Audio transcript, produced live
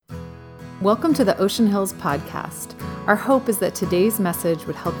Welcome to the Ocean Hills Podcast. Our hope is that today's message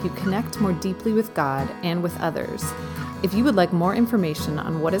would help you connect more deeply with God and with others. If you would like more information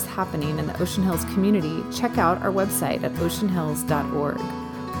on what is happening in the Ocean Hills community, check out our website at oceanhills.org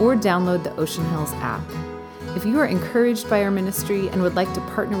or download the Ocean Hills app. If you are encouraged by our ministry and would like to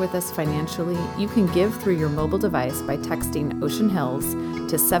partner with us financially, you can give through your mobile device by texting Ocean Hills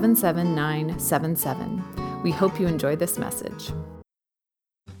to 77977. We hope you enjoy this message.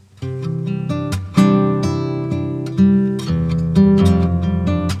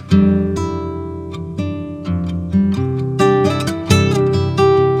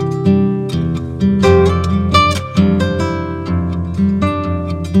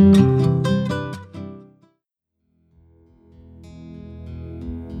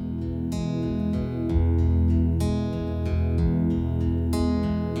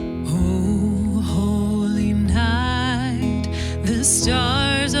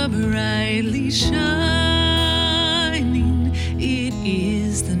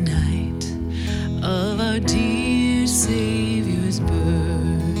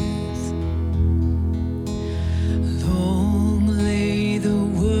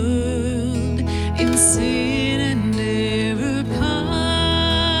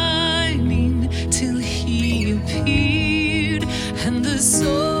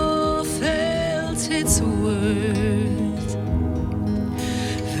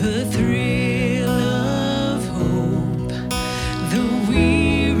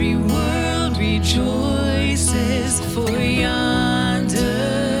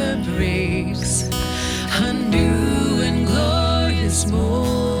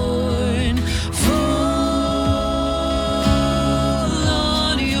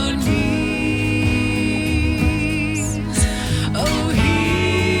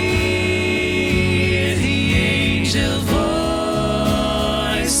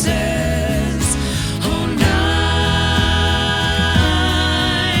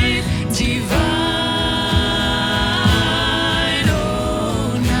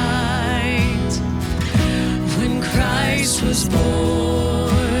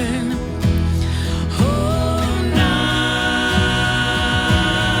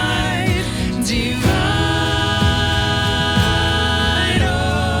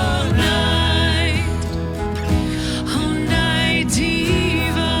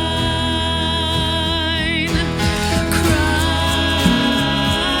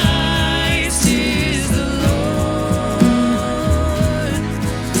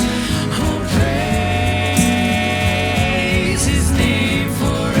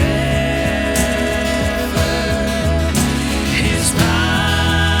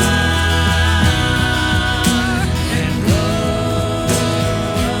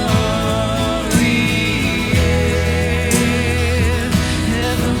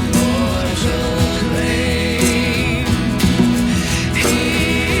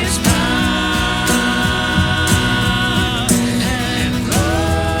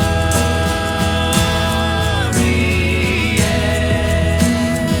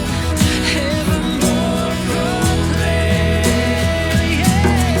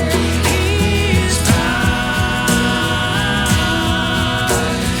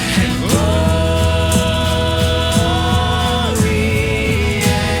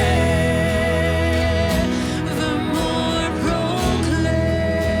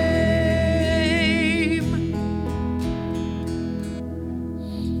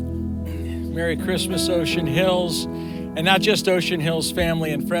 Merry Christmas, Ocean Hills, and not just Ocean Hills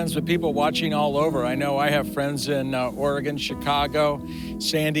family and friends, but people watching all over. I know I have friends in Oregon, Chicago,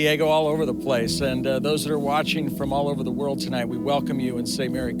 San Diego, all over the place. And those that are watching from all over the world tonight, we welcome you and say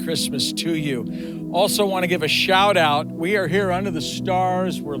Merry Christmas to you. Also want to give a shout out. We are here under the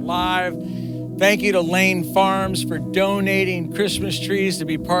stars. We're live. Thank you to Lane Farms for donating Christmas trees to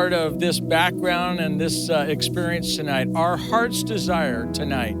be part of this background and this experience tonight. Our heart's desire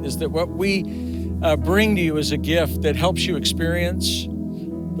tonight is that what we bring to you is a gift that helps you experience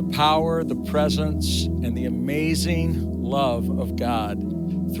the power, the presence, and the amazing love of God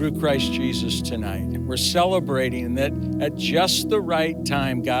through Christ Jesus tonight. We're celebrating that at just the right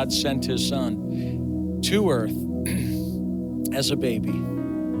time, God sent his son to earth as a baby.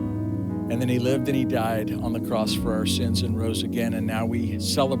 And then he lived and he died on the cross for our sins and rose again. And now we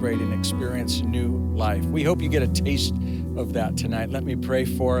celebrate and experience new life. We hope you get a taste of that tonight. Let me pray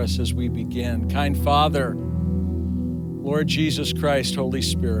for us as we begin. Kind Father, Lord Jesus Christ, Holy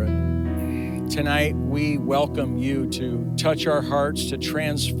Spirit, tonight we welcome you to touch our hearts, to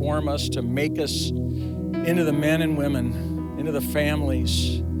transform us, to make us into the men and women, into the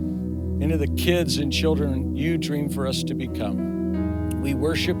families, into the kids and children you dream for us to become. We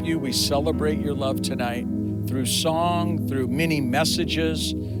worship you. We celebrate your love tonight through song, through many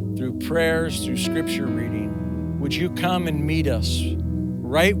messages, through prayers, through scripture reading. Would you come and meet us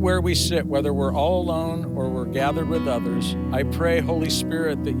right where we sit, whether we're all alone or we're gathered with others? I pray, Holy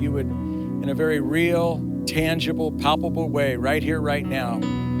Spirit, that you would, in a very real, tangible, palpable way, right here, right now,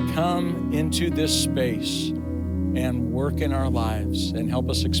 come into this space and work in our lives and help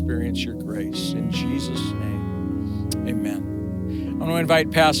us experience your grace. In Jesus' name, amen. I want to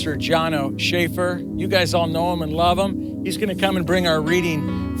invite Pastor Jono Schaefer. You guys all know him and love him. He's going to come and bring our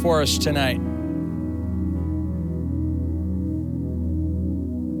reading for us tonight.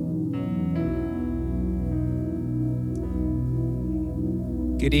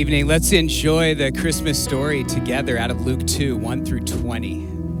 Good evening. Let's enjoy the Christmas story together out of Luke 2, 1 through 20.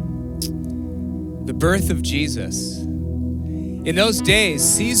 The birth of Jesus. In those days,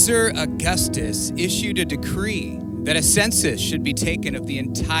 Caesar Augustus issued a decree that a census should be taken of the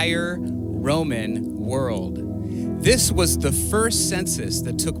entire Roman world. This was the first census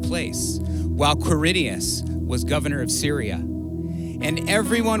that took place while Quirinius was governor of Syria, and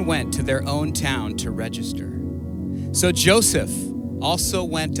everyone went to their own town to register. So Joseph also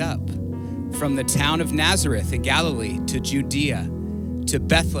went up from the town of Nazareth in Galilee to Judea, to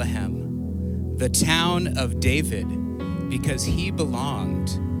Bethlehem, the town of David, because he belonged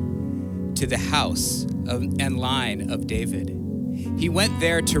to the house and line of David. He went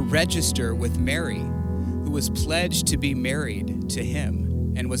there to register with Mary, who was pledged to be married to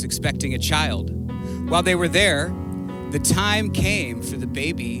him and was expecting a child. While they were there, the time came for the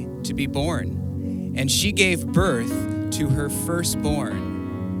baby to be born, and she gave birth to her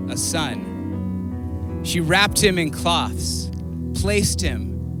firstborn, a son. She wrapped him in cloths, placed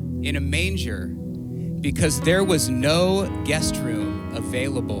him in a manger, because there was no guest room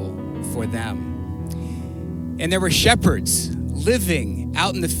available for them. And there were shepherds living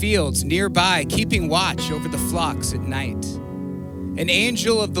out in the fields nearby, keeping watch over the flocks at night. An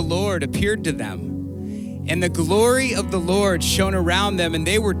angel of the Lord appeared to them, and the glory of the Lord shone around them, and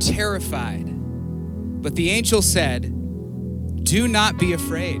they were terrified. But the angel said, "Do not be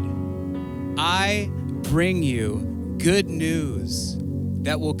afraid. I bring you good news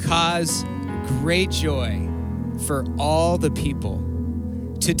that will cause great joy for all the people.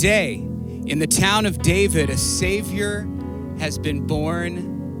 Today, in the town of David, a Savior has been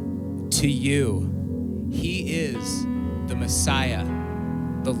born to you. He is the Messiah,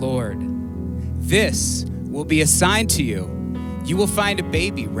 the Lord. This will be a sign to you. You will find a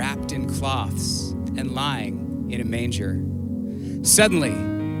baby wrapped in cloths and lying in a manger." Suddenly,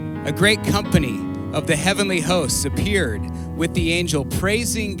 a great company of the heavenly hosts appeared with the angel,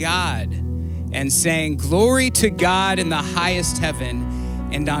 praising God and saying, "Glory to God in the highest heaven,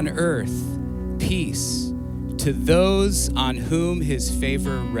 and on earth peace to those on whom his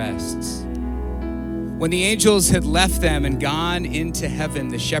favor rests." When the angels had left them and gone into heaven,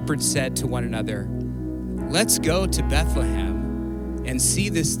 the shepherds said to one another, "Let's go to Bethlehem and see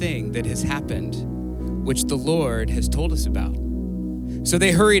this thing that has happened, which the Lord has told us about." So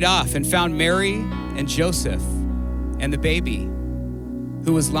they hurried off and found Mary and Joseph and the baby,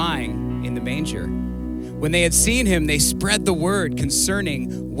 who was lying in the manger. When they had seen him, they spread the word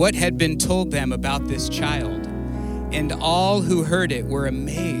concerning what had been told them about this child. And all who heard it were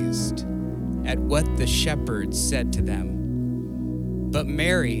amazed at what the shepherds said to them. But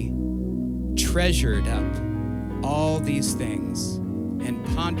Mary treasured up all these things and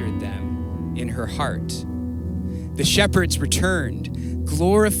pondered them in her heart. The shepherds returned,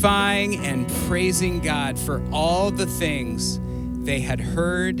 glorifying and praising God for all the things they had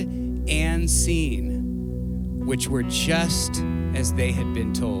heard and seen, which were just as they had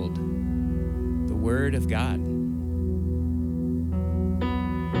been told. The word of God.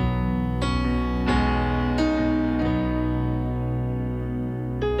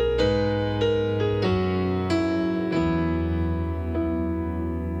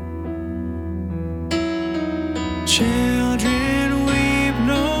 Children, weep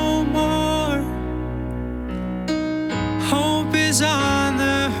no more. Hope is on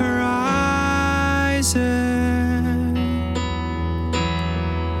the horizon.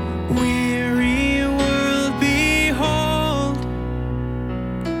 Weary world, behold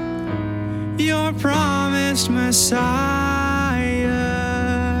your promised Messiah.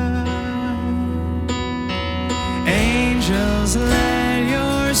 Angels, let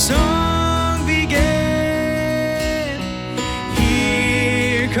your song begin.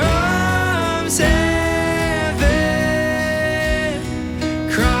 Comes heaven,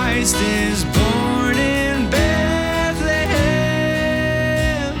 Christ is born in Bethlehem.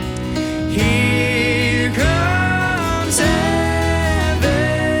 Here comes heaven,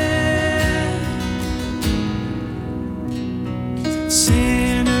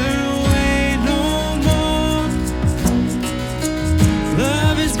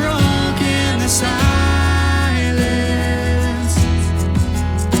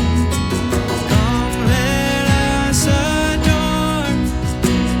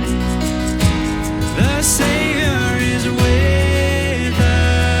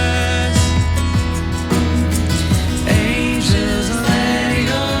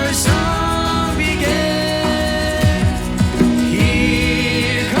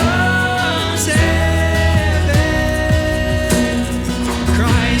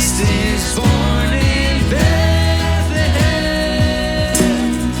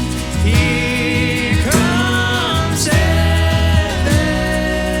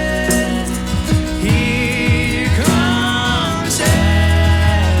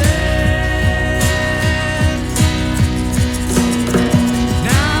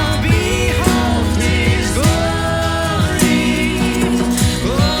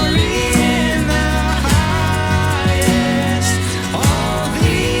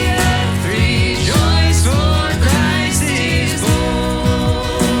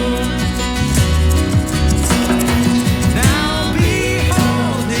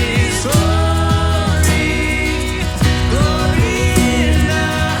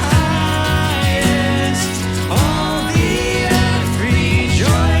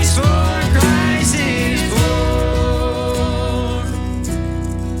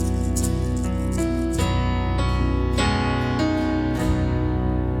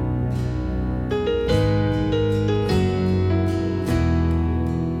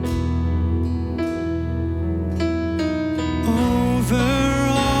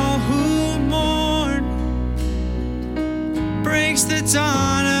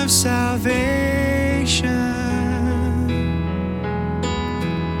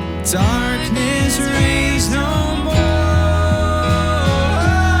 darkness reigns no more,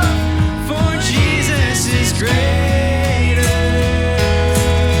 for Jesus is greater.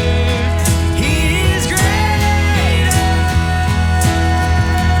 He is greater.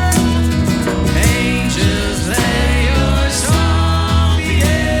 Angels, let your song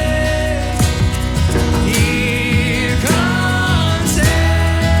begin. Here comes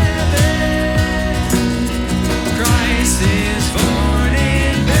heaven. Christ is born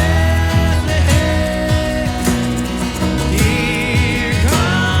in Bethlehem. Here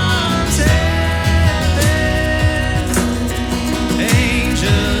comes heaven.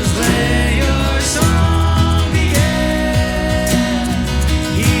 Angels, let your song begin.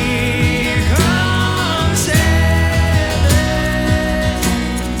 Here comes heaven.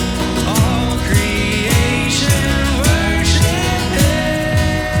 All creation worship Him.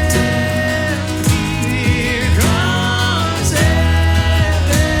 Here comes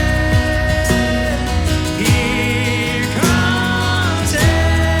heaven. Here comes heaven.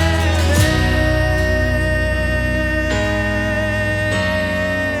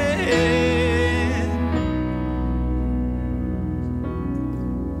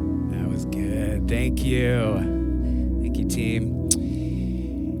 That was good. Thank you. Thank you, team.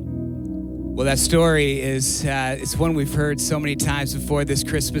 Well, that story is it's one we've heard so many times before, this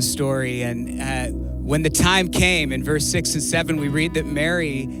Christmas story. And when the time came, in verse 6 and 7, we read that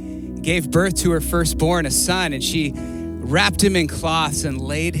Mary gave birth to her firstborn, a son, and she wrapped him in cloths and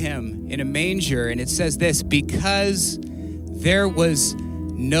laid him in a manger. And it says this: because there was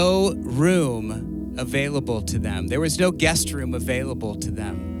no room available to them. There was no guest room available to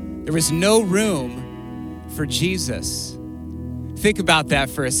them. There was no room for Jesus. Think about that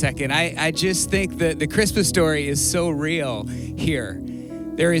for a second. I just think that the Christmas story is so real here.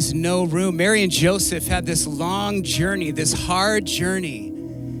 There is no room. Mary and Joseph had this long journey, this hard journey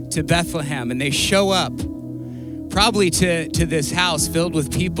to Bethlehem, and they show up probably to this house filled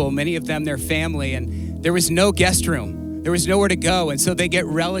with people, many of them their family, and there was no guest room. There was nowhere to go, and so they get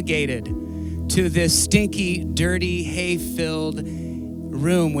relegated to this stinky, dirty, hay-filled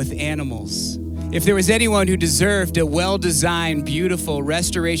room with animals. If there was anyone who deserved a well-designed, beautiful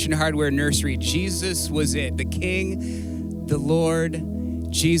Restoration Hardware nursery, Jesus was it. The King, the Lord,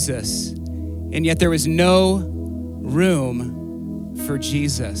 Jesus. And yet there was no room for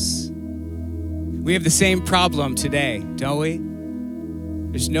Jesus. We have the same problem today, don't we?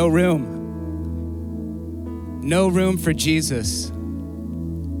 There's no room. No room for Jesus.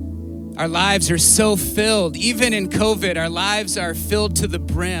 Our lives are so filled. Even in COVID, our lives are filled to the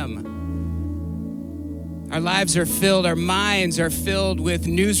brim. Our lives are filled, our minds are filled with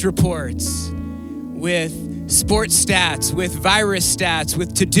news reports, with sports stats, with virus stats,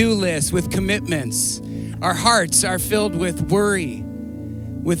 with to-do lists, with commitments. Our hearts are filled with worry,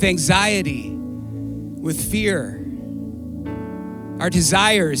 with anxiety, with fear. Our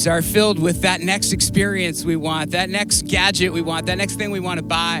desires are filled with that next experience we want, that next gadget we want, that next thing we want to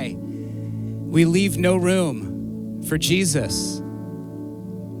buy. We leave no room for Jesus.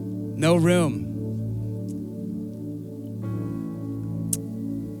 No room.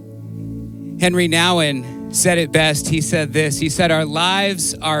 Henry Nouwen said it best. He said this. He said, our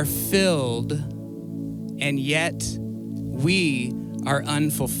lives are filled, and yet we are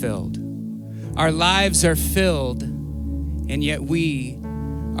unfulfilled. Our lives are filled, and yet we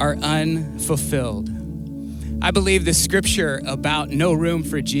are unfulfilled. I believe the scripture about no room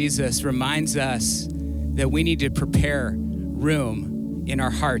for Jesus reminds us that we need to prepare room in our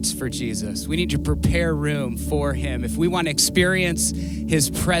hearts for Jesus. We need to prepare room for him. If we want to experience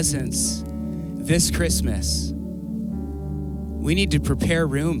his presence this Christmas, we need to prepare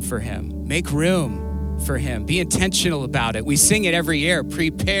room for him. Make room for him. Be intentional about it. We sing it every year.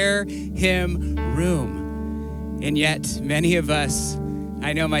 Prepare him room. And yet, many of us,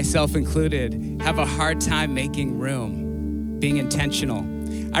 I know myself included, have a hard time making room, being intentional.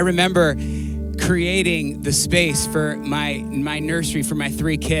 I remember creating the space for my nursery for my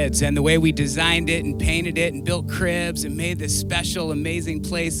 3 kids, and the way we designed it and painted it and built cribs and made this special, amazing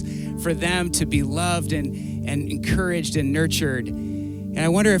place for them to be loved and encouraged and nurtured. And I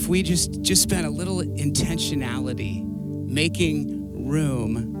wonder if we just spent a little intentionality making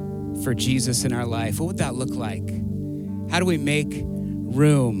room for Jesus in our life. What would that look like? How do we make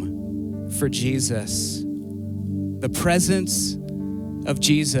room for Jesus? The presence of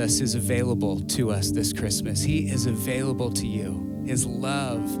Jesus is available to us this Christmas. He is available to you. His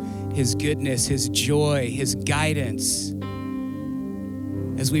love, his goodness, his joy, his guidance.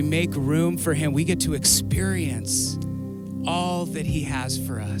 As we make room for him, we get to experience all that he has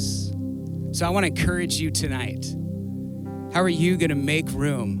for us. So I want to encourage you tonight. How are you going to make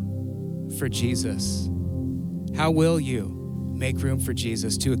room for Jesus? How will you make room for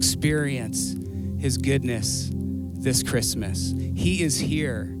Jesus to experience his goodness this Christmas? He is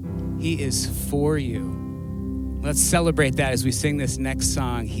here. He is for you. Let's celebrate that as we sing this next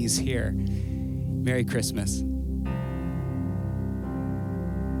song, He's Here. Merry Christmas.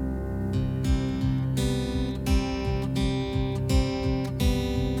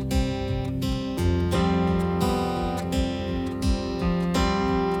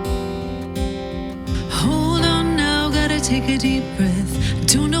 Hold on now, gotta take a deep breath.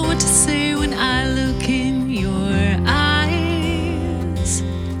 Don't know what to say when I look in your eyes.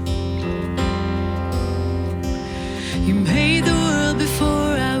 You made the world before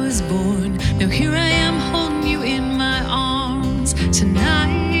I was born. Now here I am holding you in my arms tonight.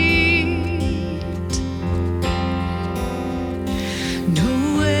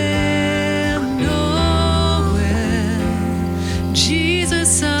 Noel, Noel,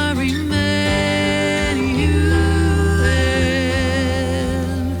 Jesus, I remember.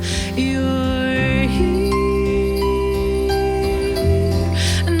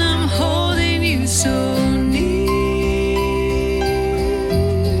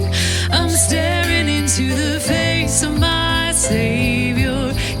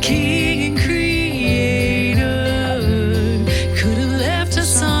 Savior, King and Creator, could have left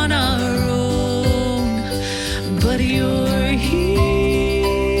us on our own, but you're here.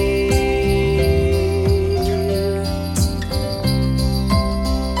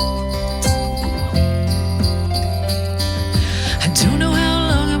 I don't know how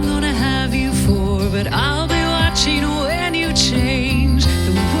long I'm gonna have you for, but I'll be watching when you change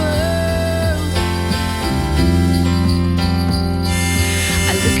the world.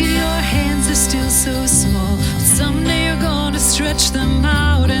 Still so small. Someday you're gonna stretch them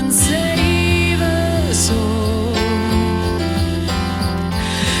out and save us all.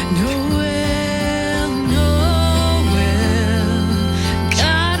 Noel, Noel,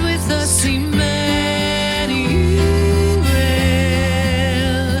 God with us, Emmanuel.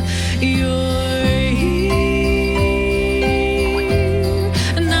 You're here,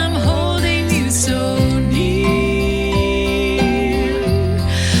 and I'm holding you so near.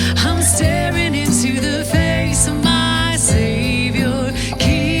 I'm staring into the face of my Savior,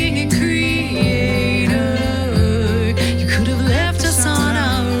 King and Creator. You could have left us on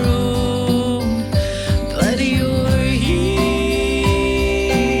our own, but you're here.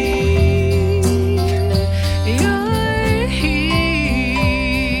 You're here.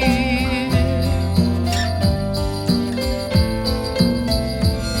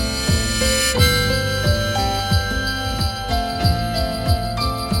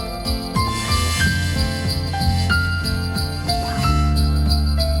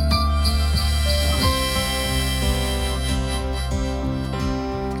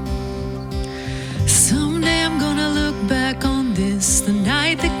 Someday I'm gonna look back on this, the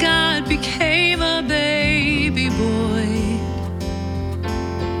night that God became a baby boy.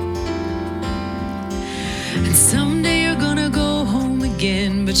 And someday you're gonna go home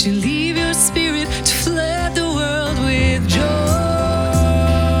again, but you leave your spirit to flood the world with joy.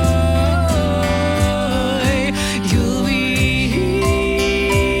 You'll be here,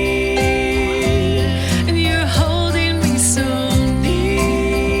 and you're holding me so near.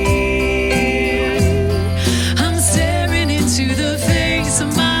 I'm staring into the face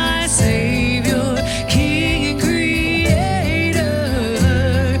of my Savior, King and Creator.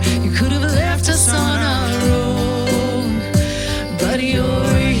 You could have left us on our own, but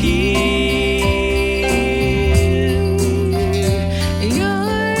you're here.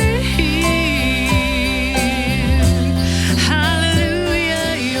 You're here.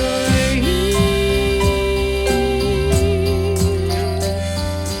 Hallelujah, you're here.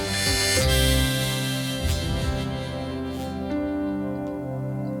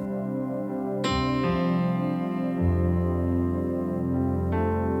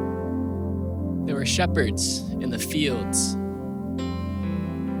 There were shepherds in the fields,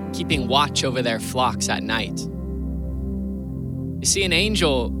 keeping watch over their flocks at night. You see, an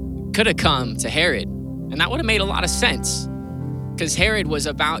angel could have come to Herod, and that would have made a lot of sense, because Herod was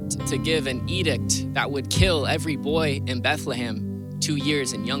about to give an edict that would kill every boy in Bethlehem 2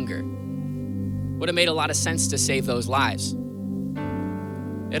 years and younger. Would have made a lot of sense to save those lives.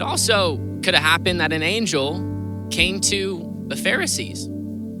 It also could have happened that an angel came to the Pharisees,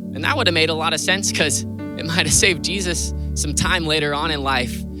 and that would have made a lot of sense because it might have saved Jesus some time later on in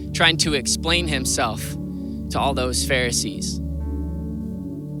life trying to explain himself to all those Pharisees.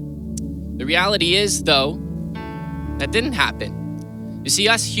 The reality is, though, that didn't happen. You see,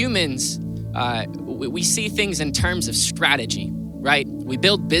 us humans, we see things in terms of strategy, right? We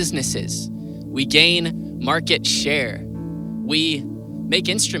build businesses. We gain market share. We make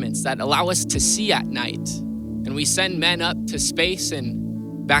instruments that allow us to see at night. And we send men up to space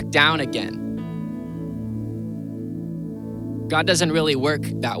and back down again. God doesn't really work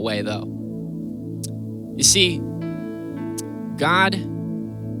that way, though. You see, God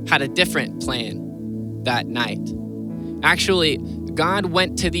had a different plan that night. Actually, God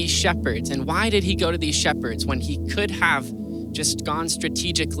went to these shepherds. And why did he go to these shepherds when he could have just gone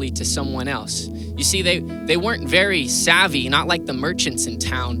strategically to someone else? You see, they weren't very savvy, not like the merchants in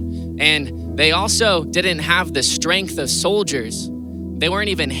town. And they also didn't have the strength of soldiers. They weren't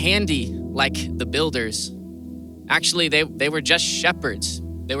even handy like the builders. Actually, they were just shepherds.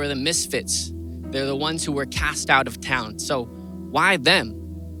 They were the misfits. They're the ones who were cast out of town. So why them?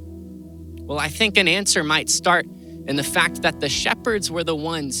 Well, I think an answer might start in the fact that the shepherds were the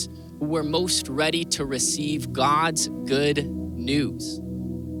ones who were most ready to receive God's good news.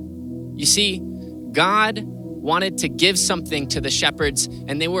 You see, God wanted to give something to the shepherds,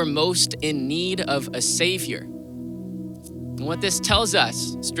 and they were most in need of a savior. And what this tells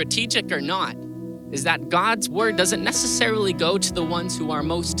us, strategic or not, is that God's word doesn't necessarily go to the ones who are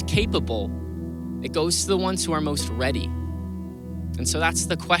most capable. It goes to the ones who are most ready. And so that's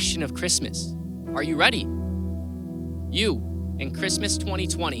the question of Christmas. Are you ready? You, in Christmas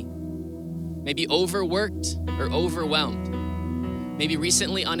 2020, maybe overworked or overwhelmed, maybe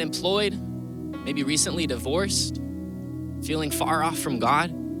recently unemployed, maybe recently divorced, feeling far off from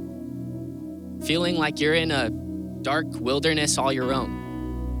God, feeling like you're in a dark wilderness all your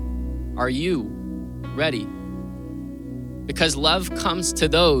own. Are you ready? Because love comes to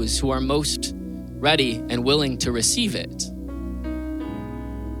those who are most ready and willing to receive it.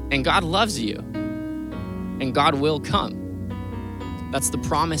 And God loves you, and God will come. That's the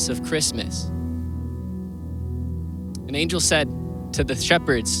promise of Christmas. An angel said to the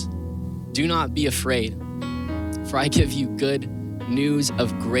shepherds, "Do not be afraid, for I give you good news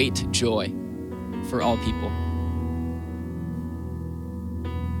of great joy for all people."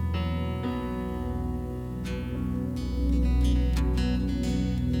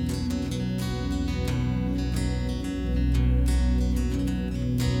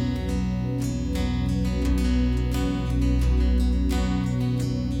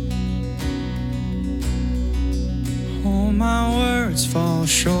 All my words fall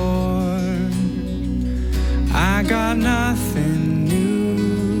short. I got nothing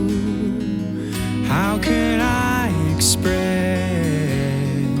new. How could I express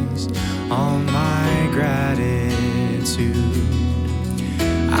all my gratitude?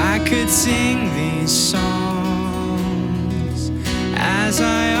 I could sing these songs as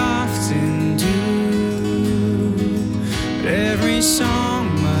I often do, but every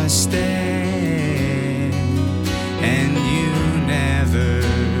song must end, and you never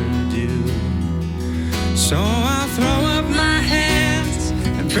do. So I'll throw up my hands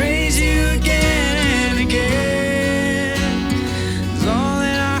and praise you again and again. 'Cause all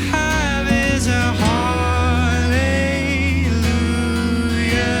that I have is a hallelujah,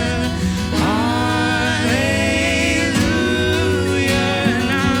 hallelujah. And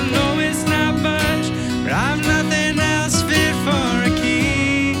I know it's not much, but I've nothing else fit for a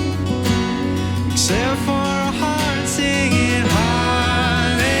king except for a heart singing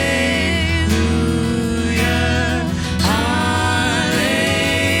hallelujah, hallelujah.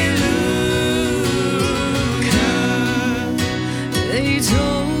 They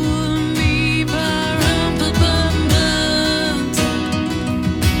told me, ba-rum-ba-bum-bum,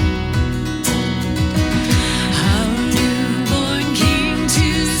 our newborn king to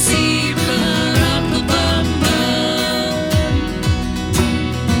see, ba-rum-ba-bum-bum.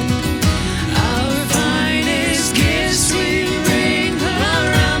 Our finest gifts we bring,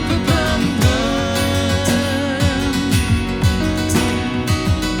 ba-rum-ba-bum-bum,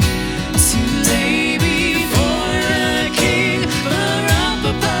 to lay before the king,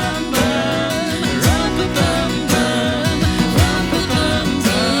 ba-rum-ba-bum-bum, rum-ba-bum-bum, rum-ba-bum-bum.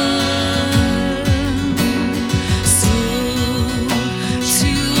 So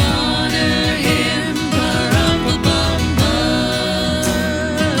to honor him,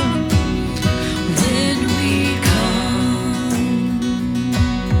 ba-rum-ba-bum-bum, when we come.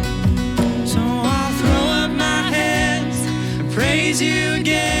 So I'll throw up my hands and praise you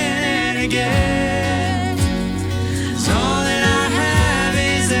again and again. 'Cause all that I have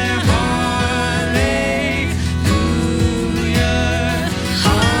is a hallelujah,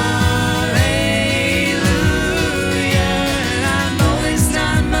 hallelujah. And I know it's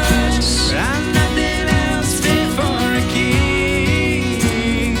not much, but I'm nothing else fit for a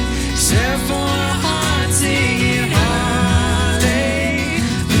king except for a heart singing hallelujah.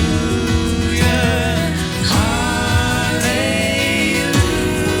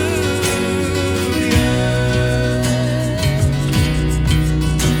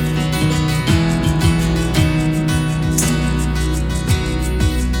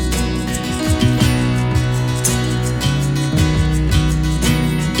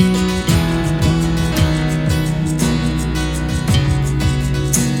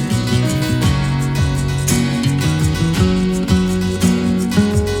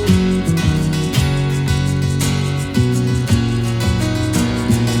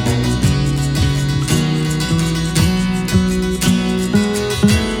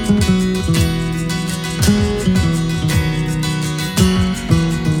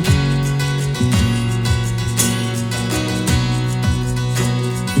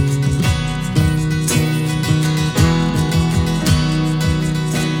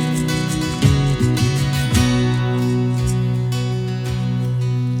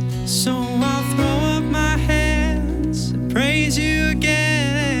 So I'll throw up my hands and praise you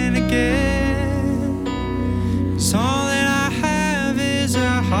again and again. 'Cause all that I have is a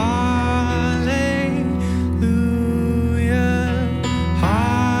hallelujah,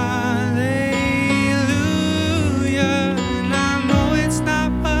 hallelujah. And I know it's not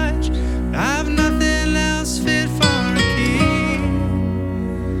much, but I've nothing else fit for a king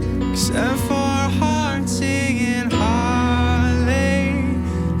except for a heart singing hallelujah,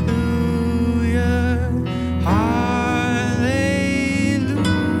 hallelujah.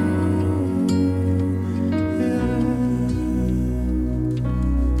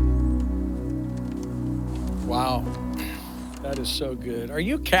 Wow, that is so good. Are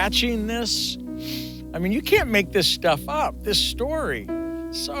you catching this? I mean, you can't make this stuff up, this story.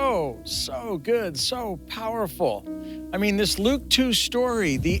 So good, so powerful. I mean, this Luke 2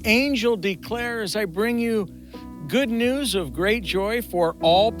 story, the angel declares, I bring you good news of great joy for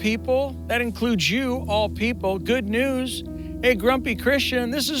all people. That includes you, all people. Good news. Hey, grumpy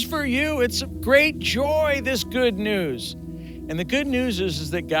Christian, this is for you. It's great joy, this good news. And the good news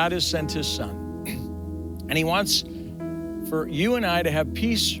is that God has sent his son. And he wants for you and I to have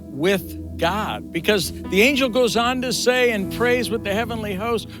peace with God, because the angel goes on to say and prays with the heavenly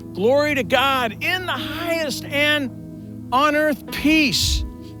host, glory to God in the highest, and on earth peace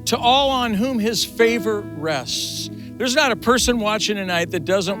to all on whom his favor rests. There's not a person watching tonight that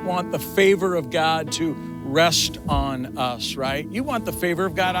doesn't want the favor of God to rest on us, right? You want the favor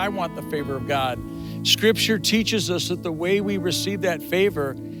of God. I want the favor of God. Scripture teaches us that the way we receive that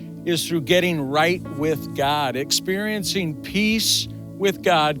favor is through getting right with God. Experiencing peace with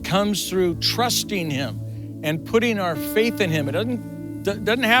God comes through trusting him and putting our faith in him. It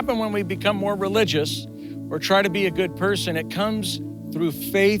doesn't happen when we become more religious or try to be a good person. It comes through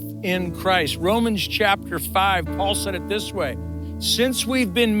faith in Christ. Romans chapter 5, Paul said it this way, since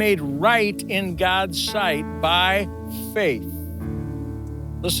we've been made right in God's sight by faith.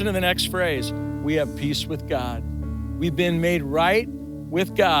 Listen to the next phrase, we have peace with God. We've been made right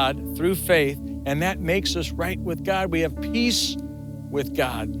with God through faith, and that makes us right with God. We have peace with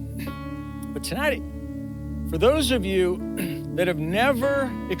God. But tonight, for those of you that have never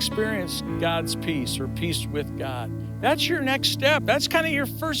experienced God's peace or peace with God, that's your next step. That's kind of your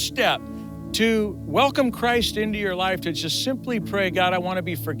first step to welcome Christ into your life, to just simply pray, God, I want to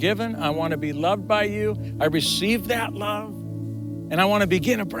be forgiven. I want to be loved by you. I receive that love, and I want to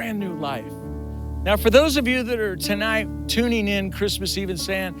begin a brand new life. Now, for those of you that are tonight tuning in Christmas Eve and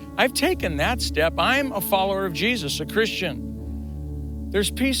saying, I've taken that step. I'm a follower of Jesus, a Christian.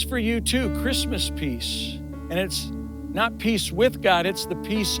 There's peace for you too, Christmas peace. And it's not peace with God, it's the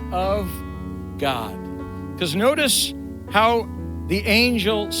peace of God. Because notice how the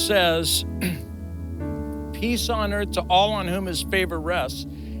angel says, peace on earth to all on whom his favor rests.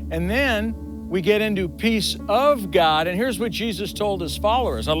 And then we get into peace of God. And here's what Jesus told his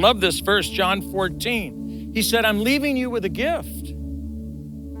followers. I love this verse, John 14. He said, I'm leaving you with a gift.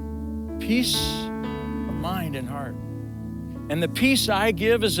 Peace of mind and heart. And the peace I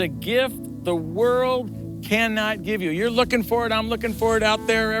give is a gift the world cannot give you. You're looking for it. I'm looking for it out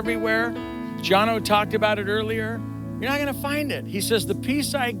there everywhere. Jono talked about it earlier. You're not going to find it. He says, the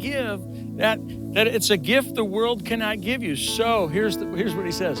peace I give, that it's a gift the world cannot give you. So here's what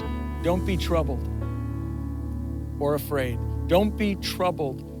he says. Don't be troubled or afraid. Don't be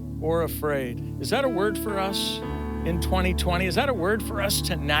troubled or afraid. Is that a word for us in 2020? Is that a word for us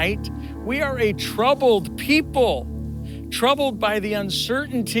tonight? We are a troubled people. Troubled by the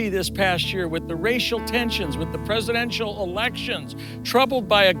uncertainty this past year with the racial tensions, with the presidential elections, troubled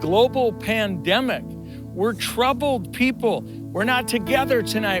by a global pandemic. We're troubled people. We're not together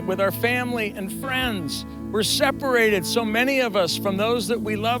tonight with our family and friends. We're separated, so many of us, from those that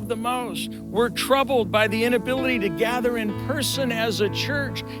we love the most. We're troubled by the inability to gather in person as a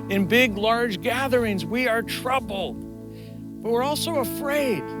church in big, large gatherings. We are troubled. But we're also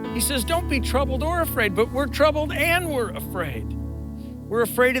afraid. He says, don't be troubled or afraid, but we're troubled and we're afraid. We're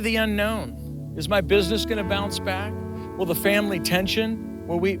afraid of the unknown. Is my business going to bounce back? Will the family tension,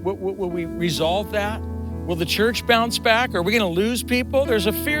 will we resolve that? Will the church bounce back? Are we going to lose people? There's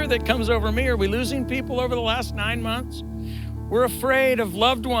a fear that comes over me. Are we losing people over the last 9 months? We're afraid of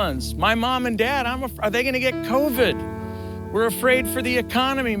loved ones. My mom and dad, are they going to get COVID? We're afraid for the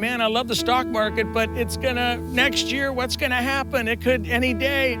economy. Man, I love the stock market, but next year, what's gonna happen? It could any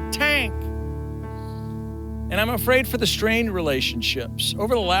day tank. And I'm afraid for the strained relationships.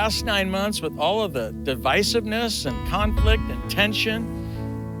 Over the last 9 months, with all of the divisiveness and conflict and tension,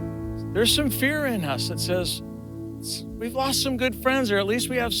 there's some fear in us that says, we've lost some good friends, or at least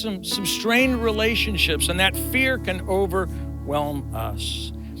we have some strained relationships, and that fear can overwhelm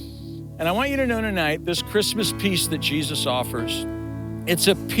us. And I want you to know tonight, this Christmas peace that Jesus offers, it's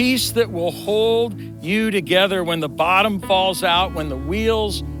a peace that will hold you together when the bottom falls out, when the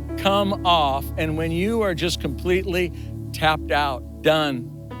wheels come off, and when you are just completely tapped out, done,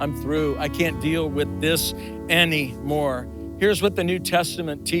 I'm through, I can't deal with this anymore. Here's what the New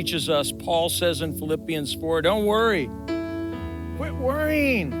Testament teaches us. Paul says in Philippians 4, don't worry. Quit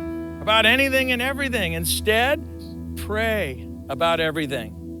worrying about anything and everything. Instead, pray about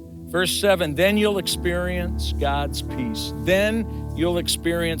everything. Verse 7, then you'll experience God's peace. Then you'll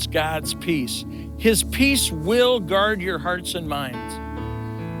experience God's peace. His peace will guard your hearts and minds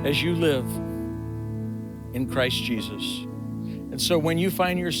as you live in Christ Jesus. And so when you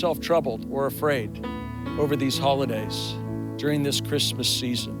find yourself troubled or afraid over these holidays, during this Christmas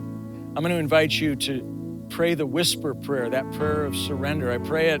season, I'm going to invite you to pray the whisper prayer, that prayer of surrender. I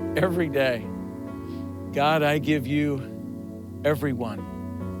pray it every day. God, I give you everyone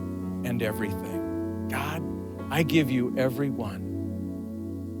and everything. God, I give you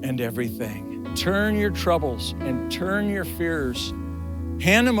everyone and everything. Turn your troubles and turn your fears.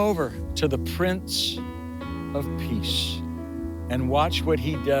 Hand them over to the Prince of Peace and watch what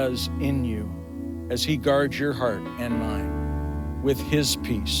he does in you as he guards your heart and mind with his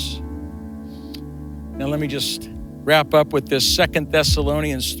peace. Now let me just wrap up with this 2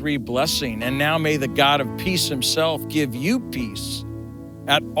 Thessalonians 3 blessing. And now may the God of peace himself give you peace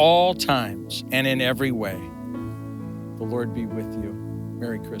at all times and in every way. The Lord be with you.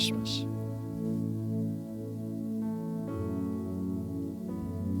 Merry Christmas.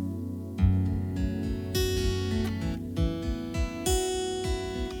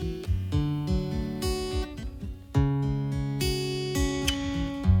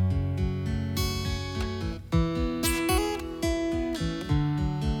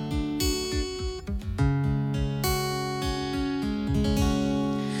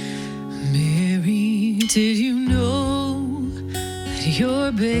 Did you know that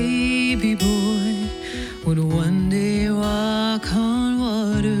your baby boy would one day walk on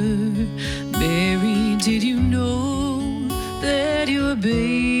water? Mary, did you know that your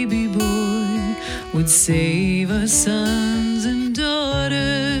baby boy would save our sons and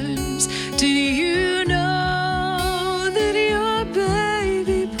daughters? Did you know that your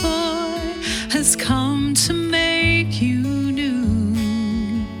baby boy has come to make you new?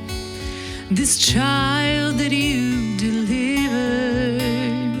 This child that you delivered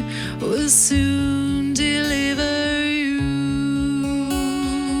will soon deliver you.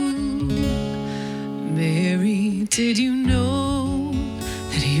 Mary, did you know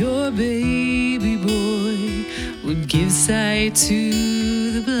that your baby boy would give sight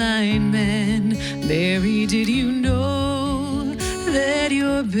to the blind man? Mary, did you know that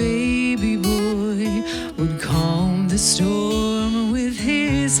your baby boy would calm the storm with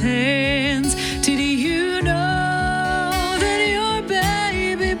his hands? Did you know that your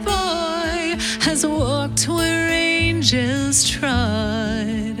baby boy has walked where angels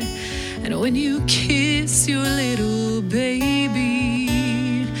trod? And when you kiss your little baby,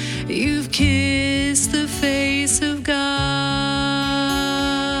 you've kissed the face of God.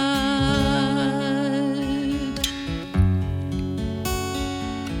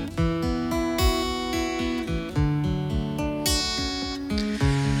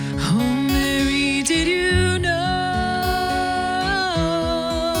 Oh, Mary, did you know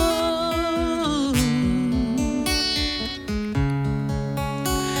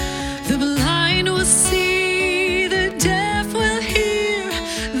the blind will see, the deaf will hear,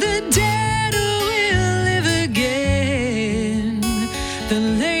 the dead will live again, the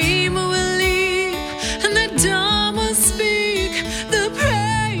lame will leap, and the dumb will speak the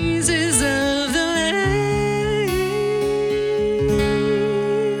praises of the Lamb.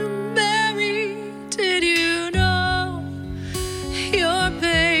 Mary, did you know your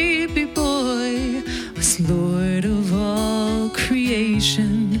baby boy was Lord of all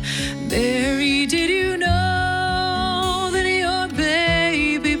creation? Mary, did you know that your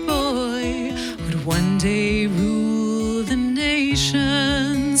baby boy would one day rule the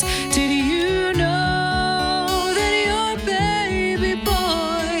nations? Did you know that your baby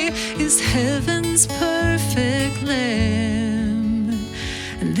boy is heaven's perfect lamb?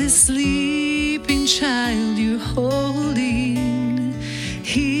 And this sleeping child you're holding,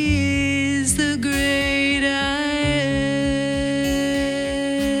 he is the great I am.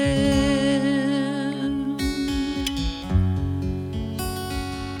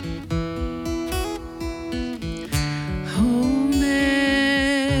 Oh,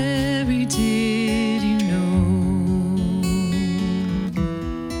 Mary, did you know?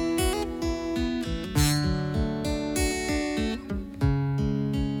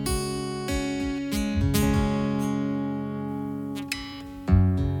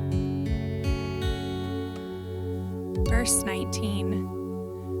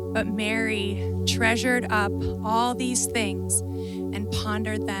 18. But Mary treasured up all these things and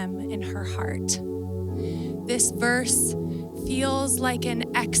pondered them in her heart. This verse feels like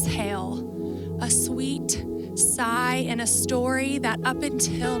an exhale, a sweet sigh in a story that up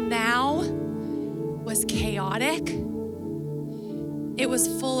until now was chaotic. It was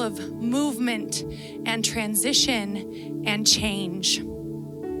full of movement and transition and change.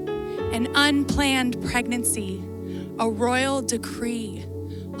 An unplanned pregnancy, a royal decree,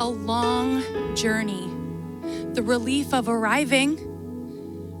 a long journey, the relief of arriving,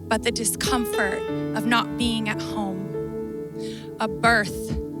 but the discomfort of not being at home, a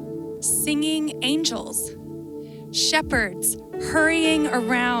birth, singing angels, shepherds hurrying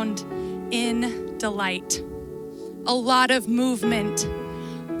around in delight, a lot of movement,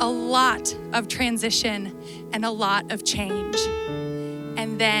 a lot of transition, and a lot of change.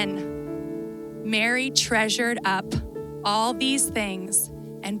 And then Mary treasured up all these things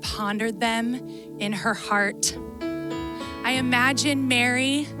and pondered them in her heart. I imagine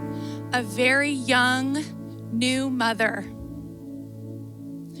Mary, a very young new mother,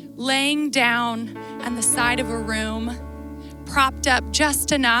 laying down on the side of a room, propped up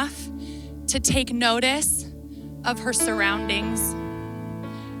just enough to take notice of her surroundings.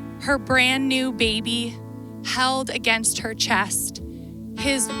 Her brand new baby held against her chest,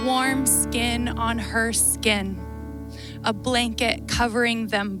 his warm skin on her skin, a blanket covering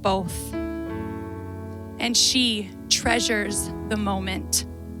them both. And she treasures the moment.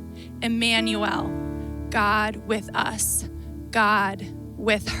 Emmanuel, God with us, God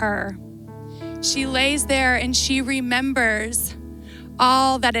with her. She lays there and she remembers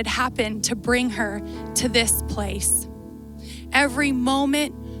all that had happened to bring her to this place. Every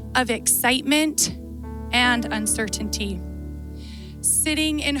moment of excitement and uncertainty.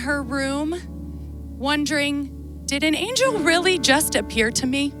 Sitting in her room, wondering, did an angel really just appear to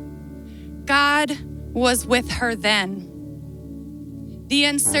me? God was with her then. The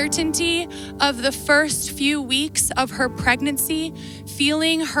uncertainty of the first few weeks of her pregnancy,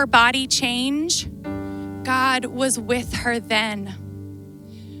 feeling her body change, God was with her then.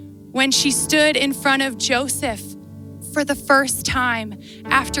 When she stood in front of Joseph for the first time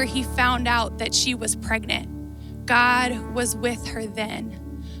after he found out that she was pregnant, God was with her then.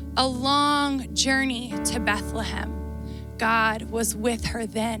 A long journey to Bethlehem, God was with her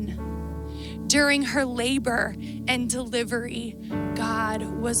then. During her labor and delivery, God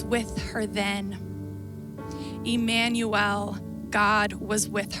was with her then. Emmanuel, God was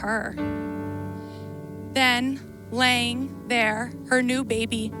with her. Then, laying there, her new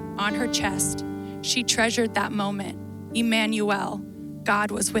baby on her chest, she treasured that moment. Emmanuel,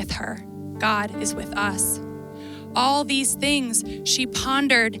 God was with her. God is with us. All these things she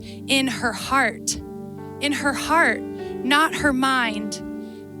pondered in her heart. In her heart, not her mind.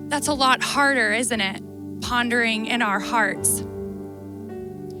 That's a lot harder, isn't it? Pondering in our hearts.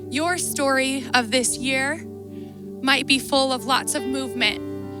 Your story of this year might be full of lots of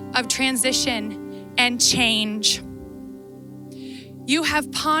movement, of transition and change. You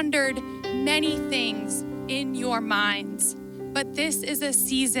have pondered many things in your minds, but this is a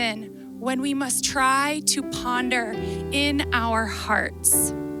season when we must try to ponder in our hearts,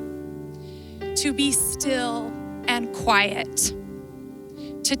 to be still and quiet,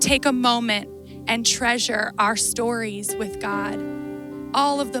 to take a moment and treasure our stories with God,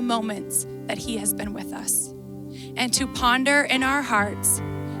 all of the moments that He has been with us, and to ponder in our hearts,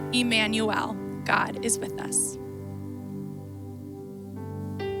 Emmanuel, God is with us.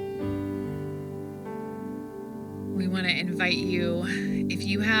 We want to invite you, if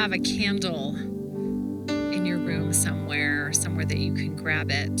you have a candle in your room somewhere that you can grab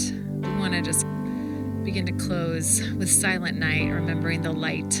it, we want to just begin to close with Silent Night, remembering the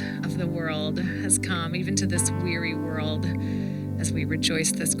light of the world has come even to this weary world as we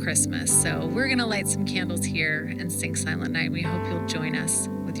rejoice this Christmas. So we're going to light some candles here and sing Silent Night. We hope you'll join us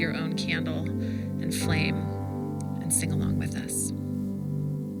with your own candle and flame and sing along with us.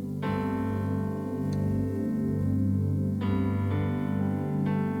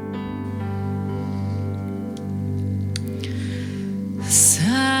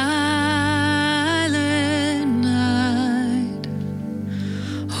 Silent night,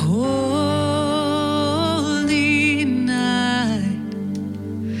 holy night,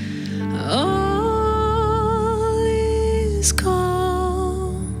 all is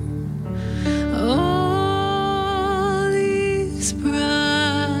calm, all is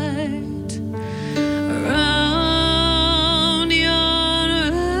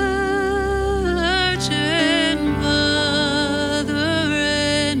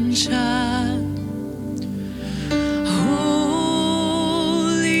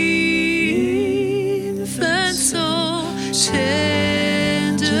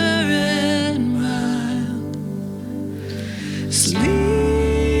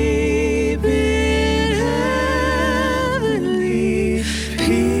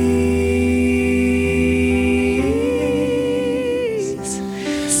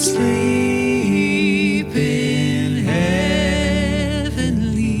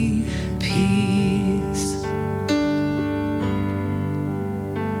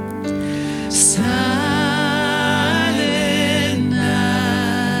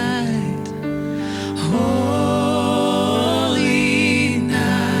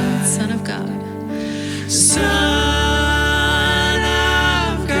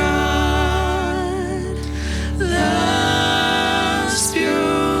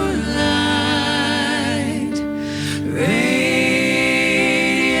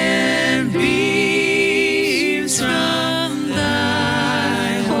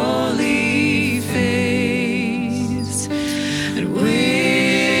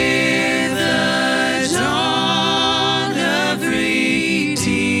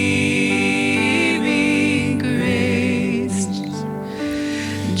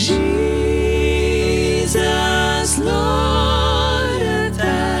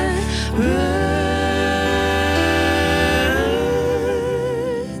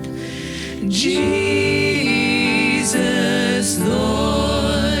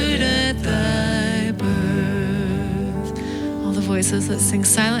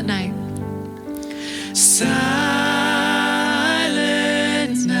Silent Night. Silent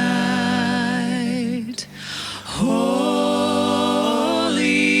night, holy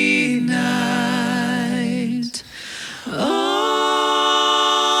night,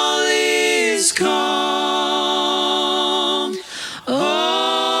 all is calm,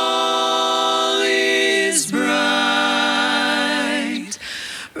 all is bright,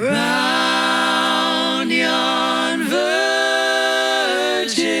 round yon virgin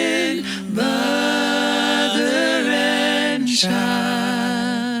mother and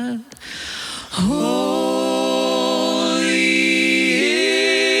child, holy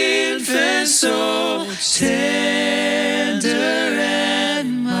infant, so tender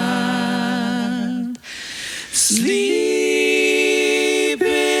and mild, sleep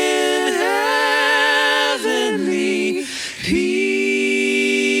in heavenly peace,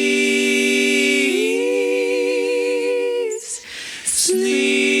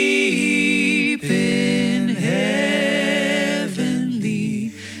 sleep in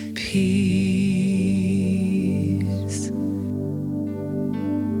heavenly peace.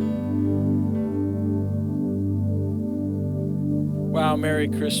 Wow, Merry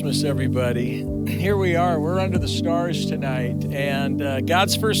Christmas, everybody. Here we are. We're under the stars tonight. And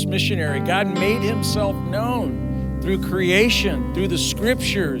God's first missionary, God made himself known through creation, through the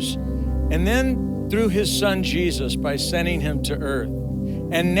scriptures, and then through his son Jesus by sending him to earth.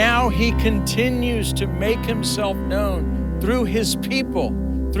 And now he continues to make himself known through his people,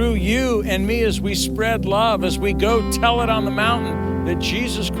 through you and me as we spread love, as we go tell it on the mountain that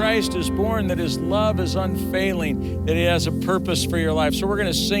Jesus Christ is born, that his love is unfailing, that he has a purpose for your life. So we're going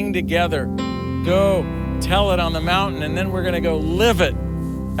to sing together, go tell it on the mountain, and then we're going to go live it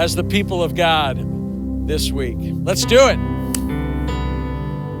as the people of God this week. Let's do it.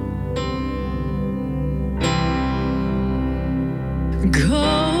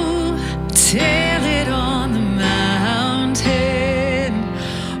 Go tell it on the mountain,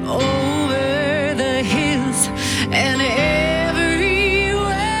 over the hills and everywhere.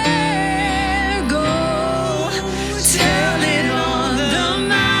 Go tell it on the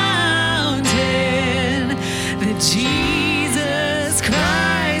mountain that Jesus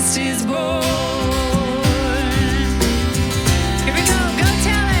Christ is born. Here we go, go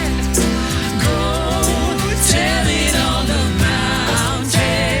tell it. Go tell it on the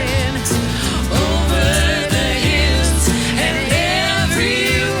mountain, over the hills and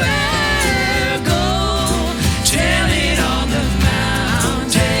everywhere. Go tell it on the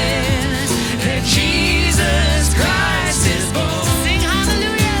mountain that Jesus Christ is born. Sing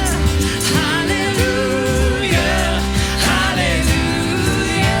hallelujah, hallelujah,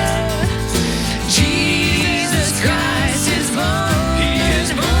 hallelujah. Jesus Christ is born. He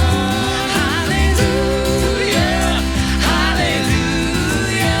is born. Hallelujah,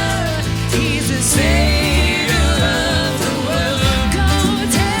 hallelujah. He's the Savior of the world. Go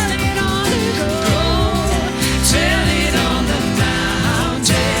tell it on the tell it on the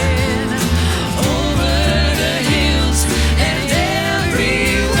mountain, over the hills and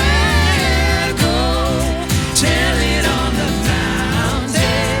everywhere. Go tell it on the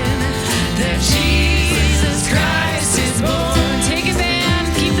mountain that Jesus Christ is born. Take it, band,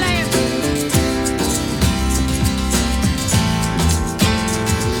 keep playing.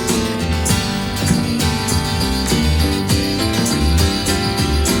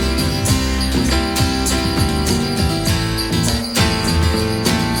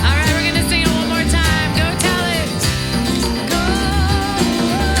 All right, we're gonna sing it one more time. Go tell it.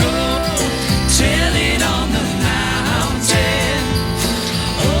 Go Tell it on the mountain,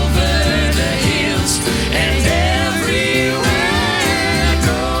 over the hills and everywhere.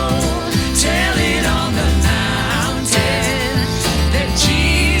 Go tell it on the mountain that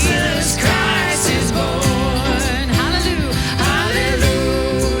Jesus Christ is born. hallelujah.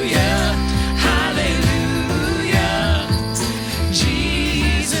 Hallelujah, hallelujah.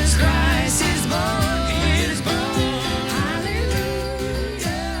 Jesus Christ is born. He is born.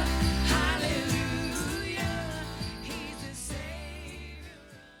 Hallelujah, hallelujah. He's the Savior.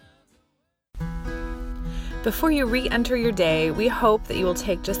 Before you re-enter your day, we hope that you will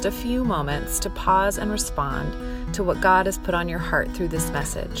take just a few moments to pause and respond to what God has put on your heart through this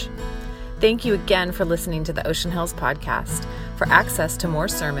message. Thank you again for listening to the Ocean Hills podcast. For access to more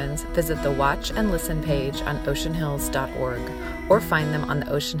sermons, visit the Watch and Listen page on oceanhills.org or find them on the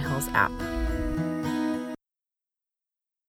Ocean Hills app.